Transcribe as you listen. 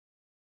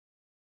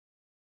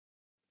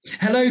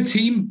Hello,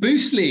 Team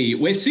Boostly.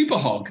 We're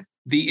Superhog,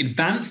 the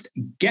advanced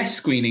guest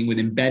screening with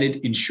embedded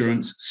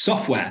insurance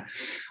software.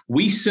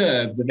 We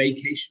serve the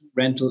vacation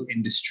rental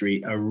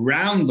industry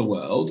around the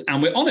world,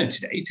 and we're honored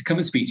today to come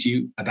and speak to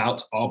you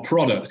about our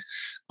product.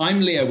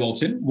 I'm Leo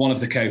Walton, one of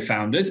the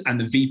co-founders and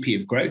the VP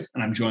of Growth,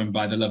 and I'm joined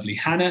by the lovely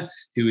Hannah,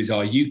 who is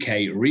our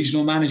UK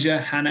regional manager.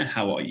 Hannah,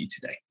 how are you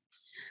today?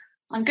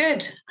 I'm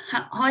good.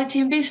 Hi,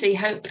 Team Boostly.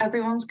 Hope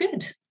everyone's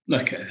good.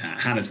 Look,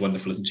 Hannah's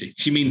wonderful, isn't she?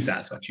 She means that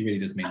as well. She really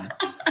does mean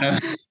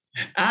that.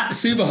 At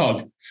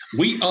Superhog,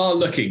 we are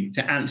looking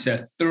to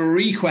answer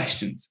 3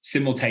 questions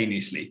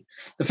simultaneously.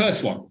 The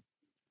first one,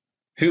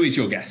 who is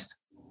your guest?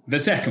 The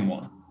second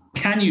one,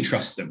 can you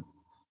trust them?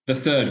 The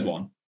third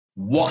one,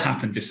 what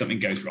happens if something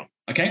goes wrong?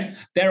 Okay,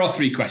 there are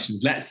 3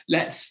 questions.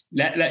 Let's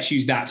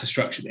use that to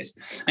structure this.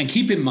 And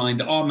keep in mind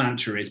that our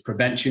mantra is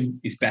prevention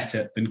is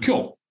better than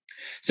cure.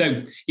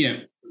 So,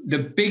 the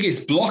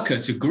biggest blocker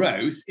to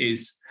growth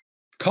is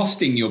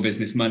costing your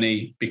business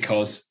money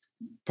because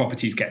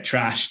properties get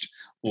trashed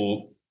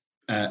or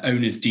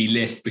owners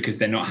delist because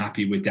they're not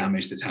happy with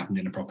damage that's happened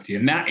in a property.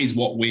 And that is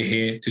what we're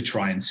here to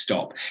try and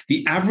stop.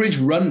 The average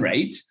run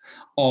rate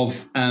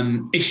of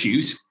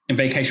issues in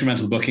vacation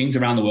rental bookings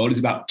around the world is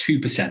about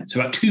 2%. So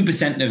about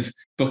 2% of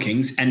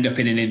bookings end up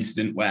in an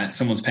incident where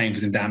someone's paying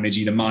for some damage,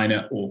 either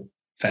minor or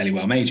fairly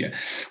well major.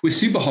 With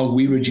Superhog,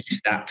 we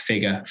reduce that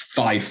figure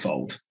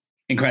 5-fold.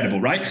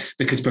 Incredible, right?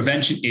 Because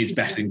prevention is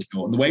better than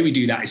cure. And the way we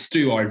do that is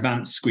through our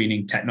advanced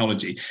screening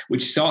technology,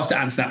 which starts to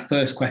answer that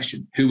first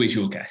question, who is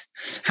your guest?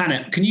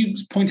 Hannah, can you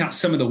point out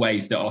some of the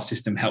ways that our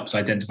system helps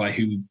identify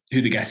who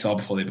the guests are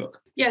before they book?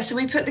 Yeah, so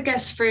we put the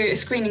guests through a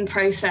screening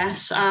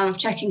process of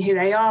checking who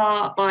they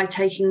are by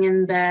taking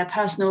in their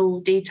personal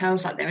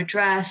details like their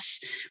address.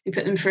 We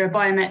put them through a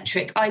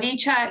biometric ID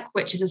check,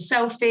 which is a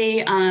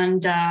selfie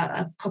and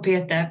a copy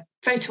of their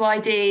photo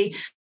ID.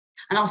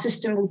 And our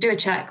system will do a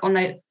check on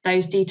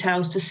those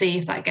details to see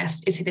if that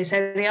guest is who they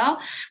say they are.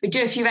 We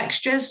do a few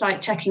extras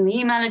like checking the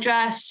email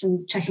address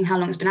and checking how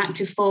long it's been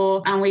active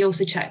for. And we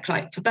also check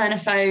like for burner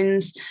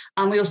phones.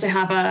 And we also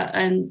have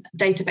a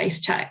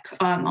database check,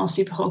 our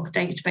Superhog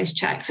database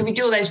check. So we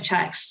do all those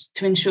checks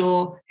to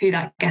ensure who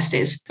that guest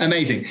is.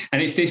 Amazing. And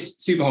it's this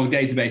Superhog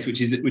database,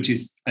 which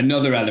is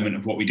another element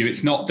of what we do.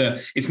 It's not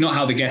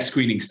how the guest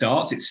screening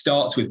starts. It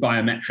starts with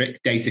biometric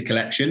data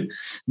collection,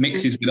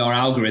 mixes with our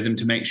algorithm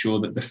to make sure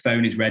that the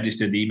phone is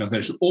registered, the email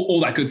registered,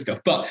 all that good stuff.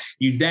 But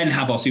you then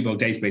have our Superhog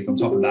database on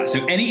top of that.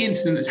 So any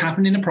incident that's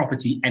happened in a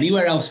property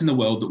anywhere else in the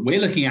world that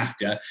we're looking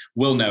after,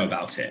 we'll know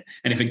about it.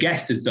 And if a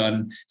guest has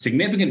done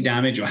significant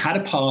damage or had a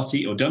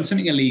party or done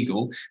something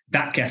illegal,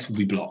 that guest will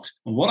be blocked.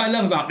 And what I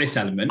love about this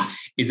element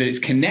is that it's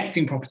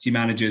connecting property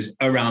managers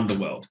around the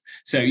world.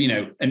 So,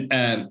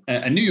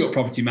 a New York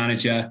property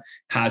manager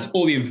has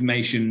all the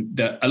information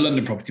that a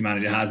London property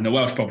manager has, and a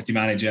Welsh property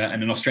manager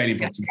and an Australian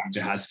property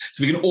manager has.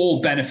 So we can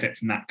all benefit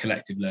from that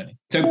collective learning.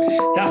 So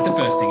that's the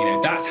first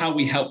thing, that's how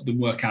we help them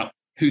work out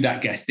who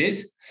that guest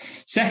is.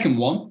 Second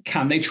one,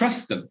 can they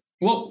trust them?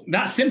 Well,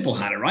 that's simple,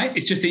 Hannah, right?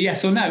 It's just a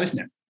yes or no, isn't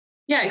it?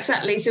 Yeah,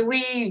 exactly. So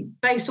we,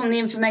 based on the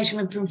information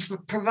we've been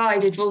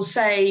provided, will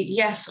say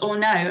yes or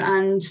no.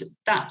 And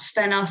that's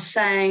then us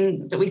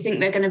saying that we think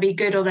they're going to be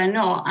good or they're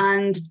not.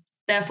 And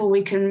therefore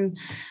we can,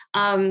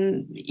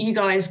 you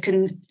guys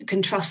can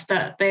trust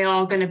that they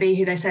are going to be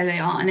who they say they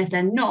are. And if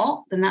they're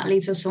not, then that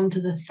leads us on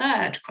to the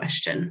third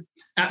question.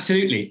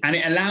 Absolutely. And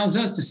it allows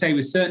us to say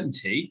with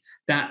certainty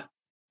that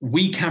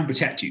we can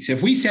protect you. So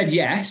if we said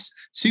yes,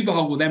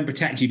 Superhog will then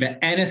protect you for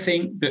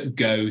anything that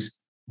goes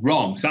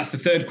wrong. So that's the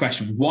third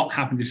question. What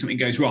happens if something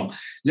goes wrong?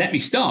 Let me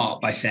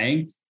start by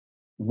saying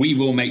we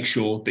will make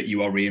sure that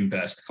you are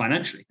reimbursed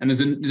financially. And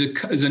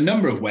there's a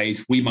number of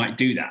ways we might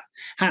do that.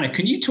 Hannah,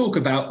 can you talk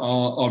about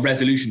our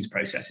resolutions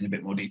process in a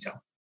bit more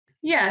detail?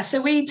 Yeah, so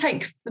we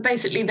take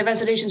basically the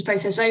resolutions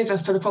process over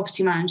for the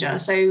property manager.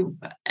 So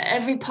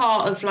every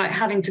part of like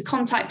having to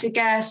contact a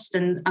guest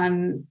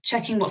and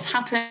checking what's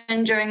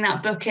happened during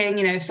that booking,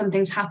 if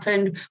something's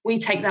happened, we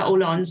take that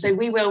all on. So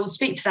we will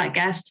speak to that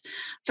guest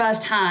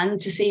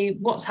firsthand to see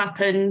what's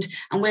happened,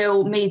 and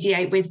we'll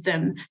mediate with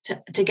them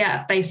to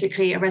get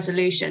basically a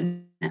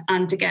resolution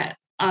and to get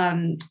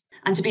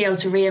and to be able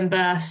to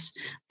reimburse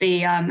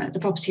the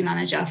property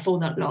manager for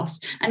that loss.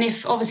 And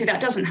if obviously that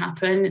doesn't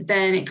happen,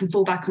 then it can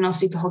fall back on our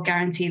Superhog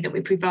guarantee that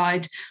we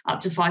provide up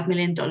to $5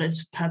 million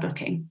per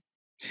booking.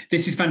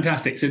 This is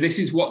fantastic. So this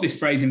is what this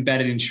phrase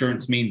embedded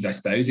insurance means, I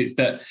suppose. It's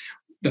that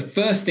the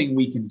first thing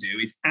we can do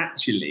is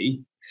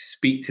actually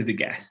speak to the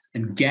guest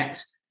and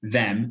get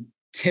them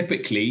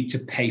typically to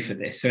pay for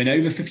this. So in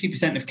over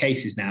 50% of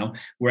cases now,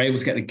 we're able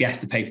to get the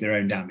guest to pay for their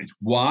own damage.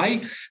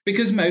 Why?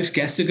 Because most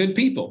guests are good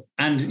people.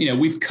 And,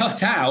 we've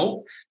cut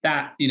out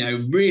that,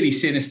 really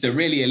sinister,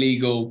 really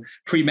illegal,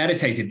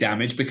 premeditated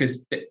damage,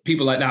 because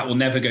people like that will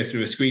never go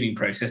through a screening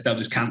process. They'll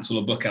just cancel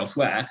or book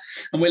elsewhere.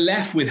 And we're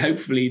left with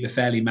hopefully the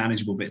fairly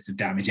manageable bits of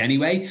damage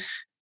anyway.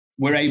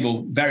 we're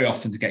able very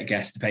often to get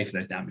guests to pay for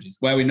those damages.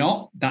 Where we're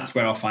not, that's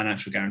where our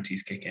financial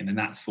guarantees kick in. And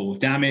that's for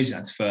damage,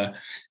 that's for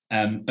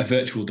a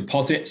virtual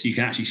deposit. So you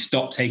can actually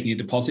stop taking a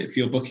deposit for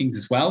your bookings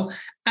as well,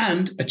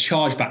 and a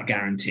chargeback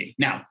guarantee.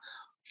 Now,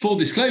 full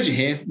disclosure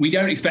here, we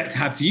don't expect to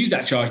have to use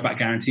that chargeback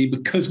guarantee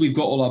because we've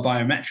got all our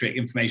biometric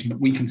information that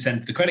we can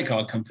send to the credit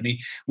card company,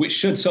 which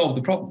should solve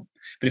the problem.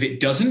 But if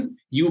it doesn't,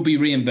 you will be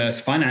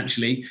reimbursed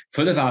financially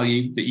for the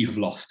value that you have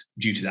lost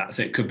due to that.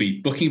 So it could be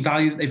booking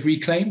value that they've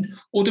reclaimed,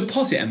 or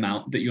deposit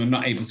amount that you're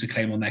not able to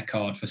claim on their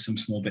card for some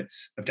small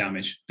bits of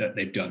damage that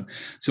they've done.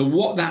 So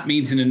what that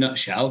means in a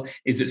nutshell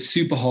is that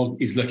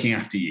Superhog is looking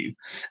after you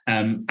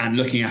and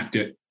looking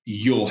after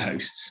your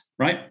hosts,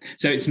 right?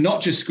 So it's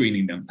not just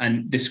screening them.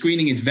 And the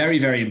screening is very,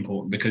 very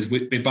important, because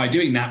by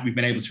doing that, we've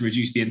been able to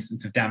reduce the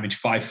instance of damage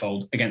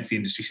fivefold against the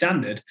industry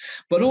standard,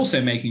 but also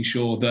making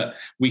sure that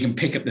we can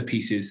pick up the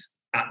pieces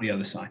at the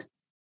other side.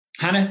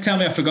 Hannah, tell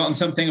me I've forgotten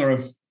something, or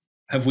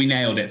have we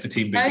nailed it for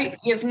Team Boostly? No,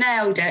 you've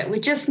nailed it.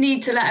 We just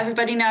need to let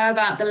everybody know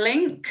about the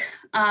link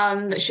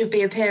that should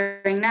be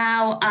appearing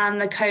now, and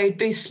the code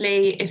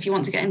Boostly. If you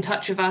want to get in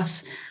touch with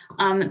us,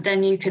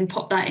 then you can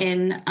pop that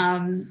in,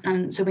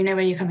 and so we know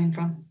where you're coming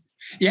from.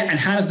 Yeah, and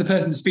Hannah's the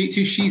person to speak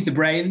to. She's the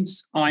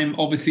brains. I'm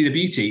obviously the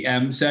beauty.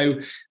 So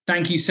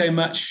thank you so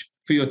much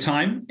for your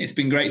time. It's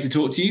been great to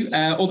talk to you.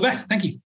 All the best. Thank you.